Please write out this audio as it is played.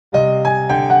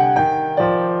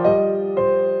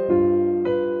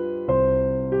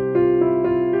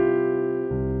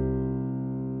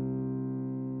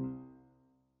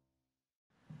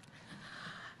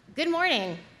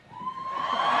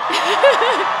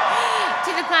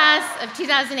To the class of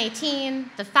 2018,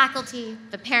 the faculty,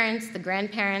 the parents, the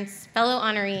grandparents, fellow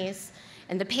honorees,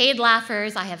 and the paid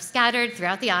laughers I have scattered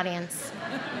throughout the audience.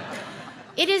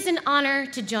 It is an honor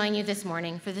to join you this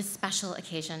morning for this special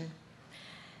occasion.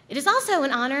 It is also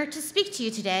an honor to speak to you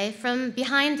today from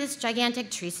behind this gigantic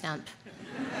tree stump,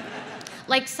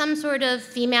 like some sort of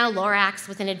female Lorax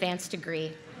with an advanced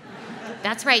degree.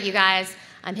 That's right, you guys.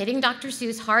 I'm hitting Dr.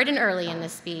 Seuss hard and early in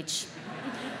this speech.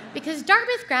 Because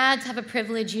Dartmouth grads have a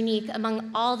privilege unique among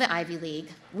all the Ivy League.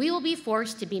 We will be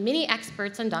forced to be mini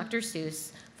experts on Dr.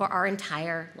 Seuss for our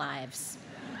entire lives.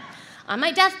 On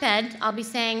my deathbed, I'll be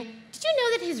saying, did you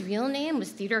know that his real name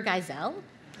was Theodore Geisel?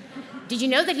 Did you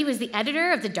know that he was the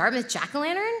editor of the Dartmouth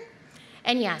Jack-o'-lantern?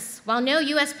 And yes, while no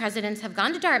US presidents have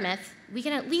gone to Dartmouth, we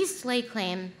can at least lay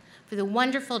claim for the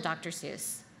wonderful Dr.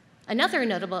 Seuss. Another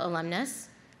notable alumnus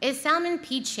is Salmon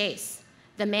P. Chase,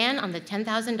 the man on the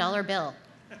 $10,000 bill.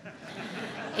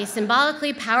 A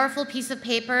symbolically powerful piece of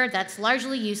paper that's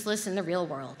largely useless in the real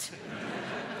world.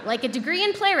 Like a degree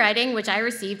in playwriting, which I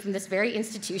received from this very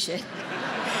institution.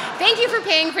 Thank you for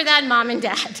paying for that, Mom and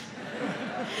Dad.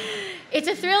 It's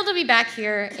a thrill to be back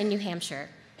here in New Hampshire,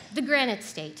 the Granite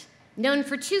State, known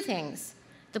for two things: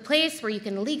 the place where you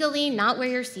can legally not wear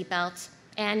your seatbelt,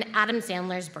 and Adam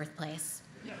Sandler's birthplace.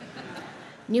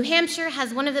 New Hampshire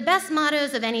has one of the best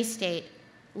mottos of any state: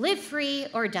 live free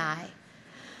or die.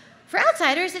 For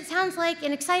outsiders, it sounds like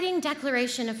an exciting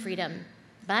declaration of freedom.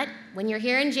 But when you're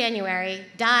here in January,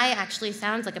 die actually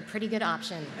sounds like a pretty good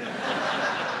option.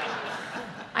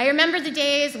 I remember the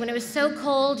days when it was so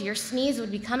cold, your sneeze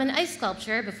would become an ice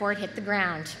sculpture before it hit the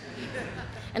ground.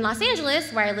 In Los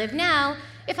Angeles, where I live now,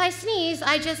 if I sneeze,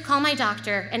 I just call my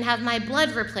doctor and have my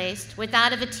blood replaced with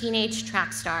that of a teenage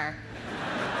track star.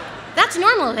 That's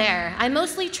normal there. I'm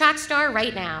mostly track star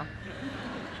right now.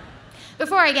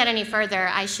 Before I get any further,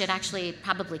 I should actually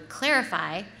probably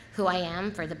clarify who I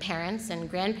am for the parents and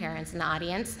grandparents in the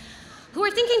audience who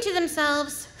are thinking to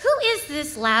themselves, who is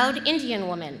this loud Indian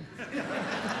woman?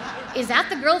 Is that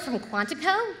the girl from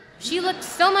Quantico? She looked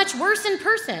so much worse in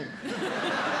person.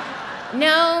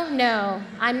 No,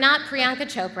 I'm not Priyanka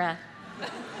Chopra,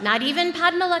 not even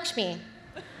Padma Lakshmi.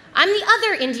 I'm the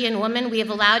other Indian woman we have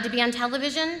allowed to be on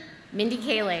television, Mindy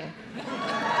Kaling.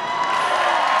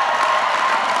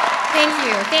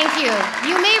 Thank you.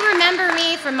 You may remember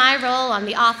me from my role on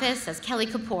The Office as Kelly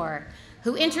Kapoor,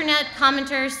 who internet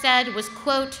commenters said was,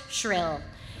 quote, shrill.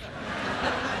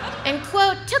 And,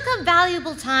 quote, took up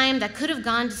valuable time that could have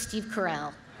gone to Steve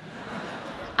Carell.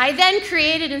 I then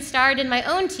created and starred in my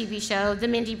own TV show, The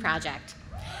Mindy Project.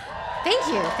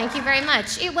 Thank you very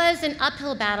much. It was an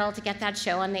uphill battle to get that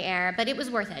show on the air, but it was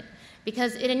worth it,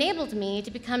 because it enabled me to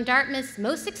become Dartmouth's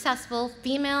most successful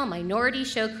female minority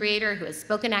show creator who has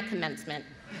spoken at Commencement.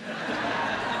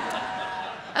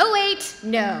 Oh wait,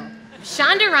 no.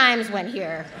 Shonda Rhimes went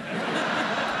here.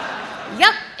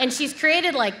 Yep, and she's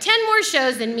created like 10 more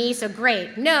shows than me, so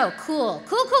great. No, cool,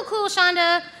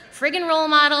 Shonda. Friggin' role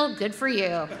model, good for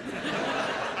you.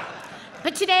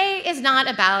 But today is not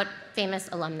about famous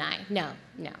alumni, no.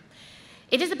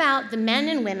 It is about the men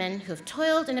and women who have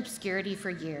toiled in obscurity for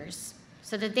years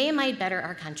so that they might better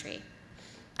our country.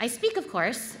 I speak, of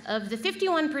course, of the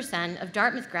 51% of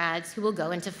Dartmouth grads who will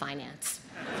go into finance.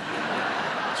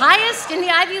 Highest in the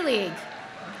Ivy League.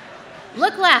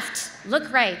 Look left,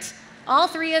 look right. All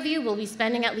three of you will be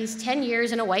spending at least 10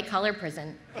 years in a white-collar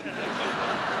prison.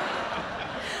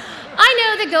 I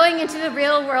know that going into the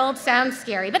real world sounds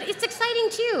scary, but it's exciting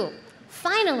too.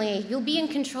 Finally, you'll be in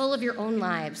control of your own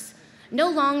lives. No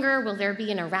longer will there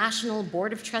be an irrational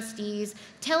board of trustees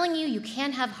telling you you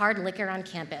can't have hard liquor on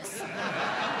campus.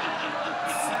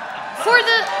 For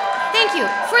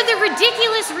the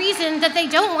ridiculous reason that they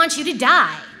don't want you to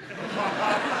die.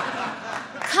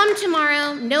 Come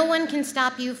tomorrow, no one can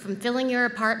stop you from filling your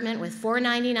apartment with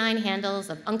 $4.99 handles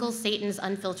of Uncle Satan's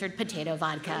unfiltered potato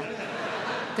vodka.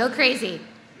 Go crazy.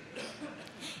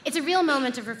 It's a real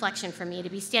moment of reflection for me to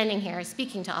be standing here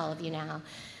speaking to all of you now,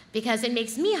 because it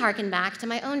makes me hearken back to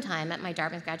my own time at my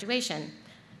Dartmouth graduation.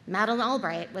 Madeleine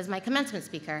Albright was my commencement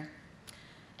speaker.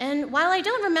 And while I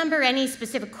don't remember any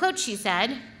specific quote she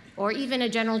said, or even a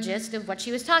general gist of what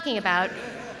she was talking about,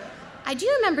 I do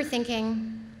remember thinking,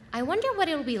 I wonder what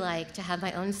it'll be like to have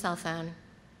my own cell phone.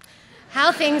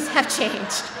 How things have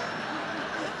changed.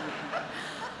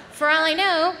 For all I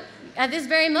know, at this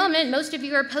very moment, most of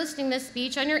you are posting this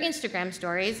speech on your Instagram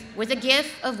stories with a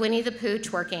GIF of Winnie the Pooh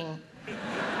twerking.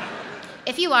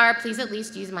 If you are, please at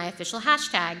least use my official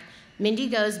hashtag,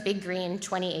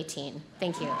 MindyGoesBigGreen2018.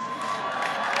 Thank you.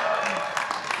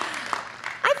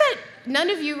 I bet none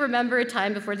of you remember a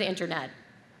time before the internet.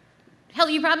 Hell,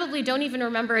 you probably don't even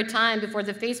remember a time before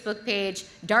the Facebook page,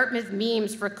 Dartmouth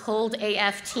memes for cold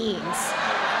AF teens.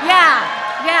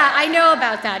 Yeah, I know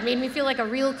about that. It made me feel like a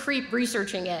real creep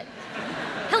researching it.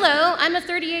 Hello, I'm a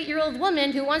 38-year-old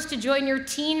woman who wants to join your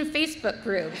teen Facebook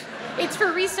group. It's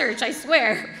for research, I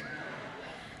swear.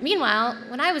 Meanwhile,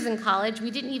 when I was in college, we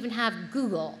didn't even have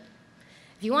Google.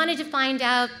 If you wanted to find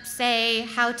out, say,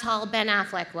 how tall Ben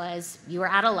Affleck was, you were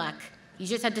out of luck. You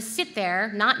just had to sit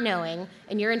there, not knowing,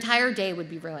 and your entire day would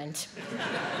be ruined.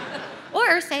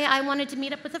 Or say I wanted to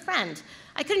meet up with a friend.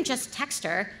 I couldn't just text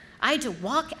her. I had to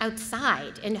walk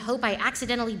outside and hope I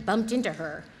accidentally bumped into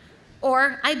her.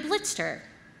 Or I blitzed her.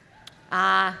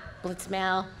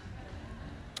 Blitzmail.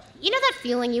 You know that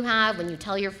feeling you have when you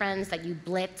tell your friends that you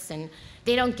blitz and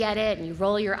they don't get it and you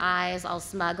roll your eyes all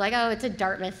smug, like, oh, it's a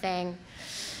Dartmouth thing?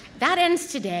 That ends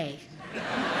today.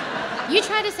 You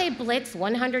try to say blitz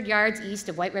 100 yards east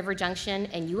of White River Junction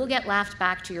and you will get laughed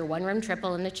back to your one-room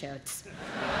triple in the Choates.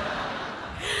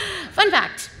 Fun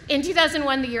fact, in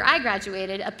 2001, the year I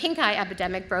graduated, a pink eye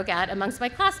epidemic broke out amongst my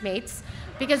classmates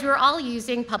because we were all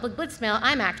using public blitzmail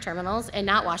iMac terminals and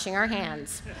not washing our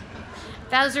hands.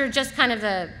 Those are just kind of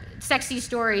the sexy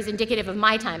stories indicative of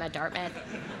my time at Dartmouth.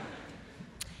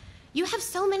 You have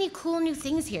so many cool new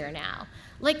things here now.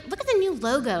 Like, look at the new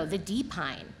logo, the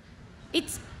D-Pine.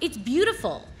 It's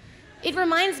beautiful. It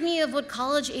reminds me of what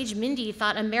college-age Mindy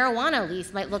thought a marijuana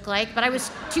leaf might look like, but I was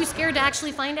too scared to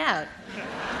actually find out.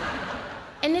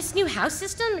 And this new house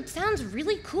system, it sounds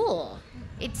really cool.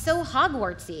 It's so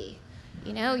Hogwartsy.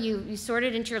 You know, you sort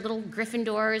it into your little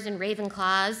Gryffindors and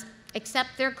Ravenclaws,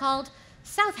 except they're called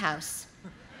South House,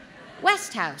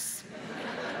 West House,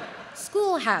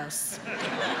 Schoolhouse.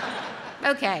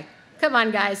 Okay, come on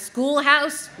guys,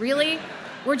 Schoolhouse, really?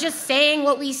 We're just saying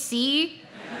what we see?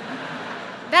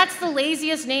 That's the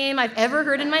laziest name I've ever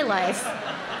heard in my life.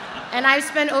 And I've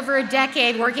spent over a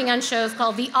decade working on shows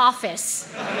called The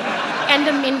Office and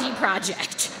The Mindy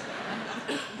Project.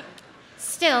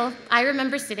 Still, I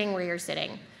remember sitting where you're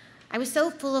sitting. I was so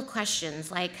full of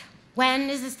questions like, when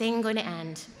is this thing going to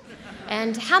end?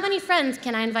 And how many friends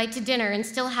can I invite to dinner and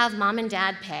still have mom and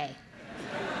dad pay?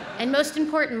 And most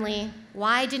importantly,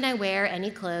 why didn't I wear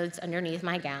any clothes underneath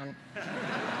my gown?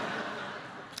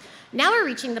 Now we're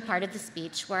reaching the part of the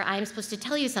speech where I'm supposed to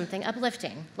tell you something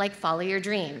uplifting, like follow your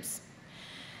dreams.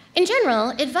 In general,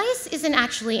 advice isn't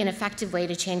actually an effective way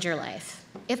to change your life.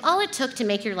 If all it took to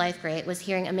make your life great was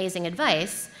hearing amazing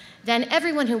advice, then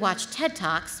everyone who watched TED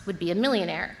Talks would be a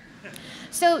millionaire.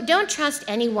 So don't trust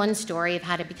any one story of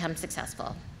how to become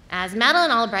successful. As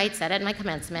Madeleine Albright said at my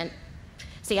commencement,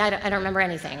 see, I don't remember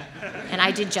anything, and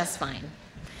I did just fine.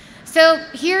 So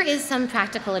here is some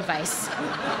practical advice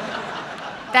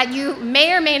that you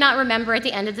may or may not remember at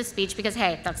the end of the speech because,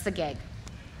 hey, that's the gig.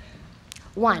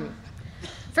 1,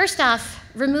 first off,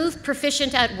 remove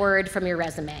proficient at Word from your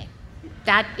resume.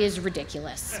 That is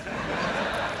ridiculous.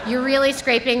 You're really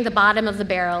scraping the bottom of the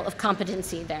barrel of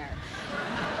competency there.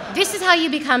 This is how you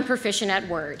become proficient at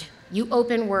Word. You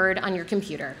open Word on your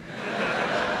computer.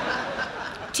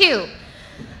 2,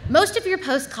 most of your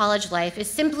post-college life is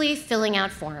simply filling out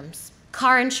forms.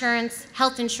 Car insurance,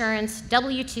 health insurance,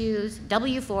 W-2s,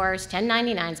 W-4s,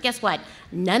 1099s. Guess what?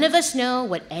 None of us know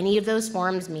what any of those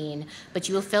forms mean, but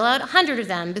you will fill out 100 of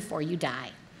them before you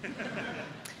die.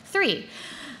 3,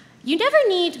 you never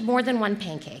need more than one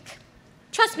pancake.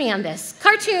 Trust me on this.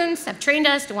 Cartoons have trained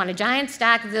us to want a giant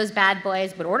stack of those bad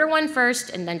boys, but order one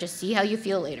first and then just see how you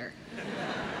feel later.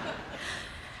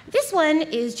 This one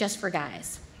is just for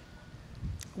guys.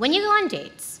 When you go on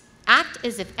dates, act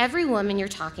as if every woman you're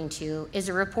talking to is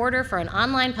a reporter for an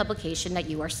online publication that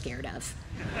you are scared of.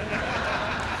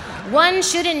 One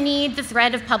shouldn't need the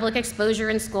threat of public exposure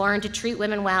and scorn to treat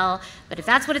women well, but if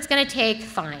that's what it's gonna take,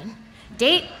 fine.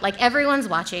 Date like everyone's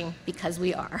watching, because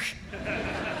we are.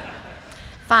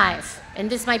 5, and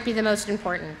this might be the most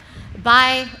important,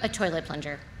 buy a toilet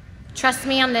plunger. Trust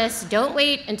me on this, don't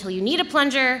wait until you need a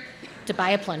plunger to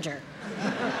buy a plunger.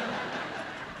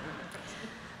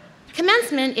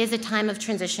 Commencement is a time of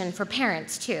transition for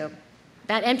parents, too.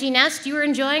 That empty nest you were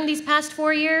enjoying these past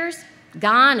 4 years,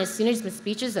 gone as soon as the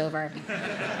speech is over.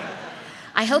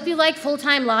 I hope you like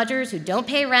full-time lodgers who don't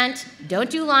pay rent, don't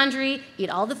do laundry, eat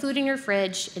all the food in your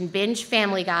fridge, and binge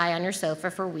Family Guy on your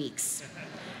sofa for weeks.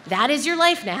 That is your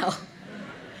life now.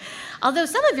 Although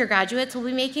some of your graduates will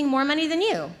be making more money than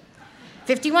you.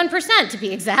 51% to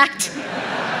be exact.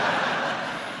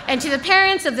 And to the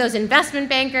parents of those investment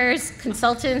bankers,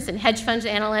 consultants, and hedge fund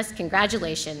analysts,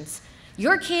 congratulations.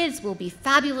 Your kids will be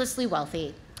fabulously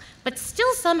wealthy, but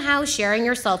still somehow sharing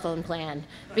your cell phone plan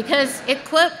because it,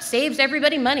 quote, saves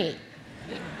everybody money.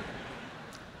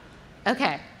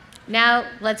 Okay, Now,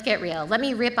 let's get real. Let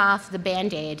me rip off the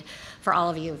Band-Aid for all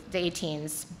of you, the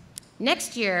 18s.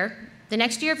 Next year, the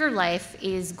next year of your life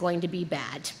is going to be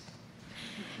bad.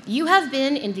 You have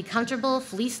been in the comfortable,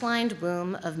 fleece-lined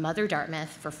womb of Mother Dartmouth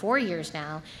for 4 years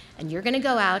now, and you're going to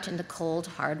go out in the cold,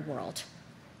 hard world.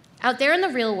 Out there in the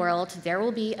real world, there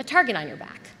will be a target on your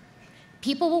back.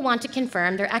 People will want to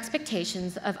confirm their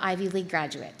expectations of Ivy League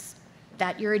graduates,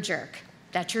 that you're a jerk,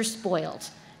 that you're spoiled,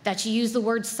 that you use the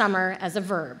word summer as a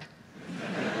verb.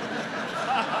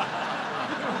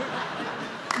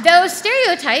 Those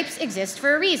stereotypes exist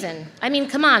for a reason. I mean,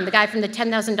 come on, the guy from the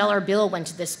 $10,000 bill went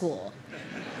to this school.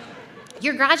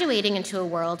 You're graduating into a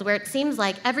world where it seems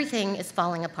like everything is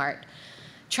falling apart.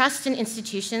 Trust in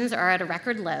institutions are at a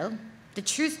record low. The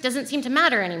truth doesn't seem to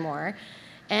matter anymore.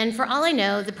 And for all I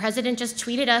know, the president just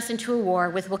tweeted us into a war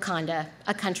with Wakanda,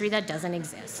 a country that doesn't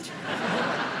exist.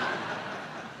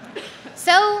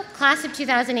 So, class of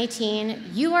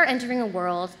 2018, you are entering a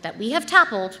world that we have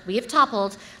toppled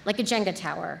like a Jenga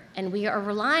tower, and we are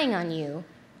relying on you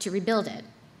to rebuild it.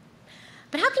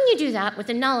 But how can you do that with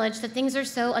the knowledge that things are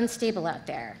so unstable out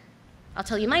there? I'll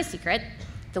tell you my secret,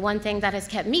 the one thing that has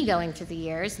kept me going through the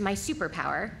years, my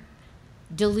superpower: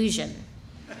 delusion.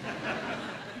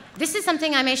 This is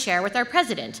something I may share with our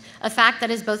president, a fact that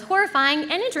is both horrifying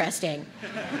and interesting.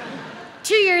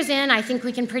 2 years in, I think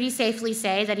we can pretty safely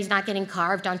say that he's not getting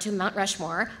carved onto Mount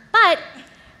Rushmore, but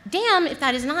damn if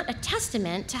that is not a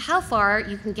testament to how far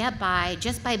you can get by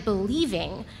just by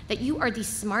believing that you are the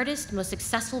smartest, most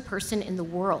successful person in the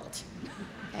world.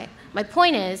 Okay? My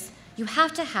point is, you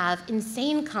have to have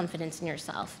insane confidence in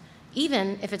yourself,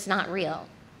 even if it's not real.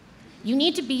 You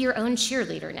need to be your own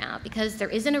cheerleader now, because there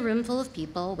isn't a room full of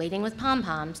people waiting with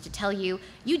pom-poms to tell you,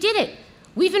 you did it.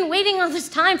 We've been waiting all this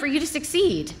time for you to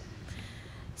succeed.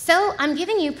 So I'm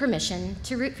giving you permission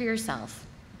to root for yourself.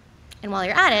 And while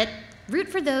you're at it, root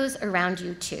for those around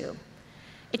you too.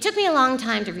 It took me a long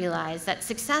time to realize that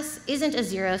success isn't a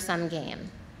zero-sum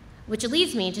game, which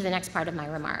leads me to the next part of my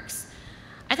remarks.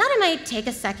 I thought I might take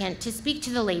a second to speak to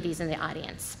the ladies in the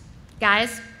audience.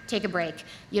 Guys, take a break.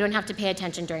 You don't have to pay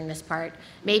attention during this part.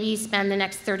 Maybe spend the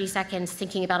next 30 seconds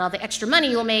thinking about all the extra money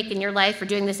you'll make in your life for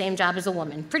doing the same job as a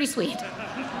woman. Pretty sweet.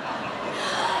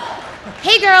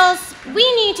 Hey girls,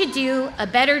 we need to do a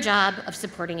better job of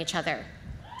supporting each other.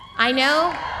 I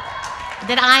know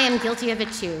that I am guilty of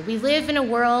it too. We live in a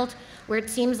world where it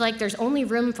seems like there's only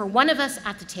room for one of us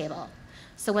at the table.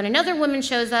 So when another woman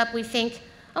shows up, we think,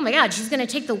 oh my God, she's gonna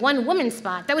take the one woman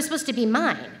spot. That was supposed to be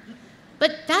mine.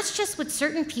 But that's just what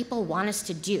certain people want us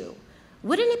to do.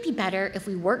 Wouldn't it be better if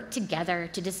we worked together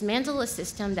to dismantle a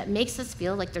system that makes us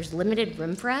feel like there's limited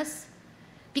room for us?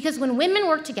 Because when women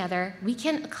work together, we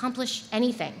can accomplish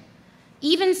anything,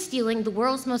 even stealing the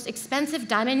world's most expensive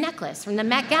diamond necklace from the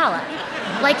Met Gala,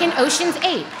 like in Ocean's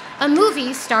 8, a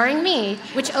movie starring me,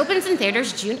 which opens in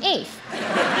theaters June 8th.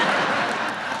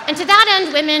 And to that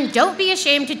end, women, don't be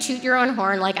ashamed to toot your own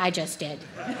horn like I just did.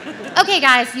 Okay,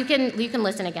 guys, you can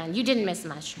listen again. You didn't miss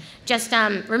much. Just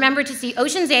remember to see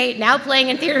Ocean's 8, now playing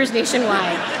in theaters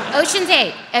nationwide. Ocean's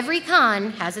 8, every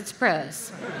con has its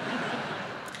pros.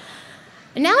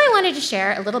 And now I wanted to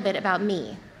share a little bit about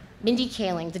me, Mindy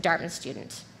Kaling, the Dartmouth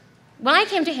student. When I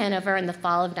came to Hanover in the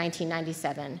fall of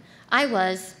 1997, I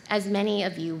was, as many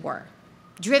of you were,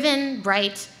 driven,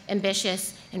 bright,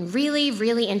 ambitious, and really,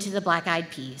 really into the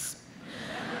black-eyed peas.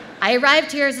 I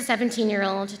arrived here as a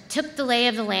 17-year-old, took the lay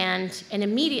of the land, and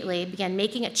immediately began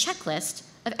making a checklist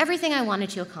of everything I wanted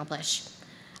to accomplish.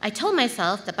 I told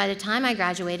myself that by the time I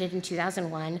graduated in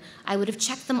 2001, I would have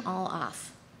checked them all off.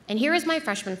 And here is my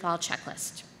freshman fall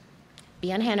checklist.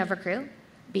 Be on Hanover crew,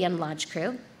 be on lodge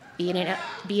crew, be in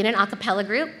an a cappella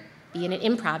group, be in an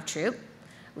improv troupe,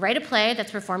 write a play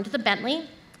that's performed at the Bentley,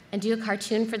 and do a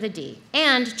cartoon for the D,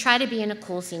 and try to be in a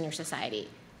cool senior society.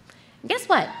 And guess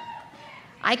what?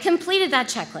 I completed that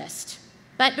checklist.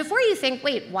 But before you think,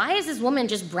 wait, why is this woman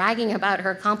just bragging about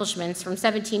her accomplishments from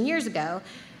 17 years ago?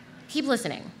 Keep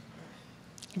listening.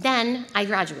 Then I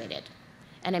graduated,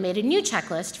 and I made a new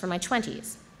checklist for my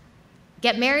 20s.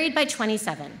 Get married by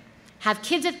 27, have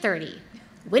kids at 30,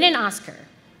 win an Oscar,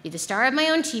 be the star of my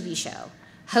own TV show,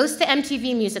 host the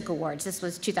MTV Music Awards. This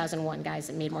was 2001, guys,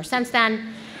 it made more sense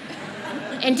then.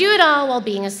 And do it all while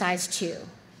being a size 2.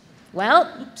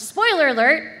 Well, spoiler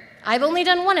alert, I've only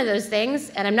done one of those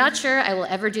things, and I'm not sure I will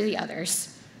ever do the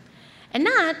others. And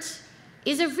that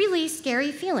is a really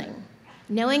scary feeling,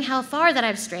 knowing how far that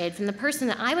I've strayed from the person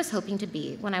that I was hoping to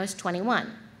be when I was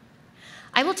 21.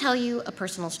 I will tell you a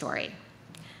personal story.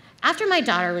 After my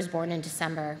daughter was born in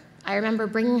December, I remember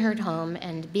bringing her home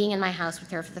and being in my house with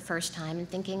her for the first time and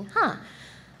thinking,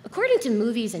 According to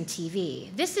movies and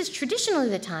TV, this is traditionally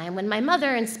the time when my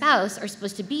mother and spouse are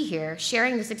supposed to be here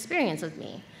sharing this experience with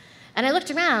me. And I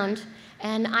looked around,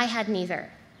 and I had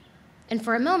neither. And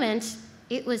for a moment,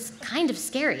 it was kind of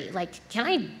scary, like, can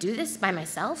I do this by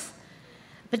myself?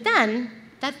 But then,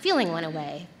 that feeling went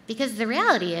away, because the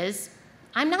reality is,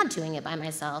 I'm not doing it by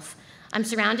myself. I'm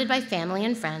surrounded by family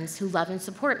and friends who love and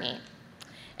support me.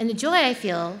 And the joy I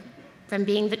feel from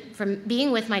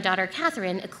being with my daughter,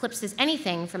 Catherine, eclipses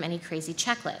anything from any crazy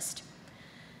checklist.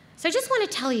 So I just want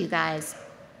to tell you guys,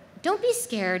 don't be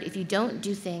scared if you don't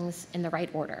do things in the right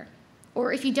order,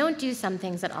 or if you don't do some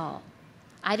things at all.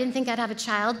 I didn't think I'd have a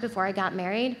child before I got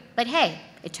married, but hey,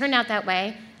 it turned out that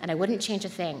way, and I wouldn't change a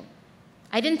thing.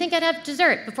 I didn't think I'd have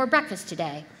dessert before breakfast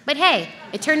today, but hey,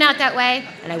 it turned out that way,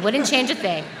 and I wouldn't change a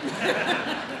thing.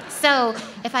 So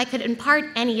if I could impart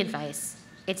any advice,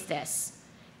 it's this.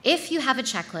 If you have a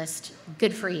checklist,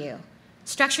 good for you.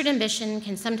 Structured ambition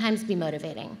can sometimes be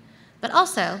motivating, but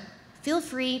also feel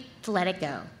free to let it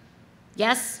go.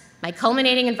 Yes, my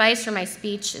culminating advice for my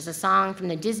speech is a song from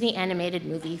the Disney animated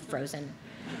movie Frozen.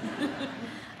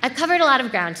 I've covered a lot of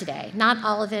ground today. Not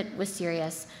all of it was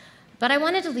serious, but I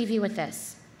wanted to leave you with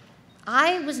this.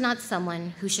 I was not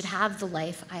someone who should have the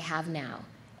life I have now,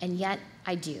 and yet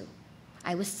I do.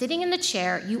 I was sitting in the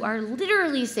chair you are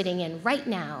literally sitting in right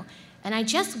now, and I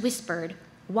just whispered,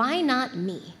 why not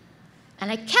me?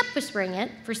 And I kept whispering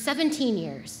it for 17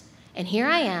 years. And here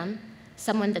I am,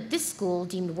 someone that this school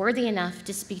deemed worthy enough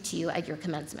to speak to you at your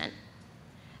commencement.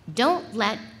 Don't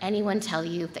let anyone tell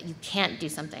you that you can't do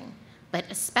something, but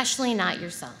especially not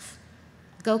yourself.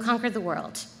 Go conquer the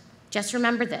world. Just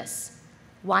remember this,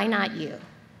 why not you?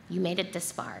 You made it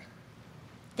this far.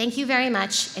 Thank you very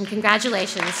much, and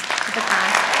congratulations to the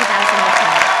class of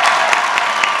 2018.